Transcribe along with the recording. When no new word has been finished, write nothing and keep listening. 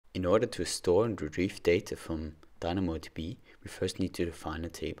In order to store and retrieve data from DynamoDB, we first need to define a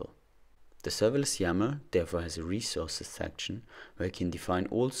table. The serverless YAML therefore has a resources section where you can define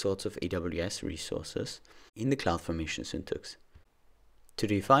all sorts of AWS resources in the CloudFormation syntax. To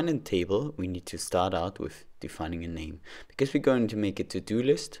define a table, we need to start out with defining a name. Because we're going to make a to-do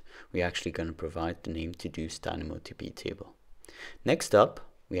list, we're actually going to provide the name to-do's DynamoDB table. Next up,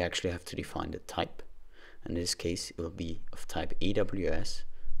 we actually have to define the type. In this case, it will be of type AWS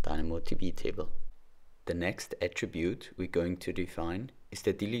DynamoDB table. The next attribute we're going to define is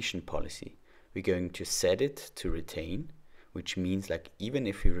the deletion policy. We're going to set it to retain, which means like even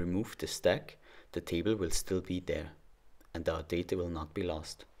if we remove the stack, the table will still be there and our data will not be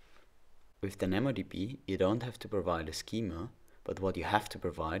lost. With DynamoDB, you don't have to provide a schema, but what you have to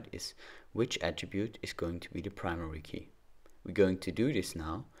provide is which attribute is going to be the primary key. We're going to do this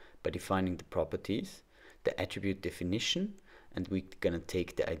now by defining the properties, the attribute definition, and we're going to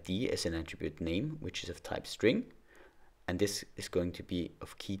take the ID as an attribute name, which is of type string, and this is going to be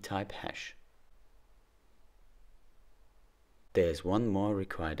of key type hash. There's one more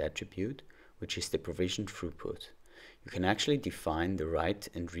required attribute, which is the provision throughput. You can actually define the write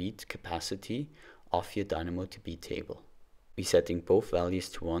and read capacity of your DynamoDB table. We're setting both values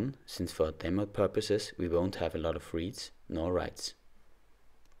to 1, since for demo purposes we won't have a lot of reads nor writes.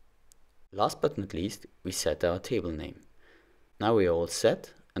 Last but not least, we set our table name. Now we are all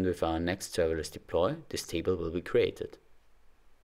set, and with our next serverless deploy, this table will be created.